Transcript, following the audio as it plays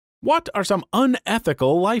What are some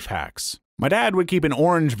unethical life hacks? My dad would keep an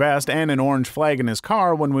orange vest and an orange flag in his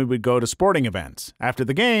car when we would go to sporting events. After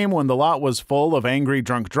the game, when the lot was full of angry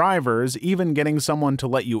drunk drivers, even getting someone to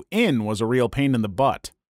let you in was a real pain in the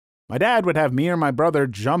butt. My dad would have me or my brother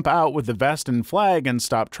jump out with the vest and flag and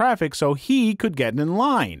stop traffic so he could get in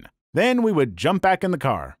line. Then we would jump back in the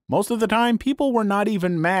car. Most of the time, people were not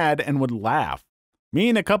even mad and would laugh. Me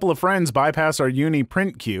and a couple of friends bypass our uni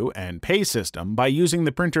print queue and pay system by using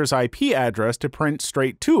the printer's IP address to print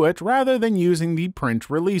straight to it rather than using the print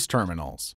release terminals.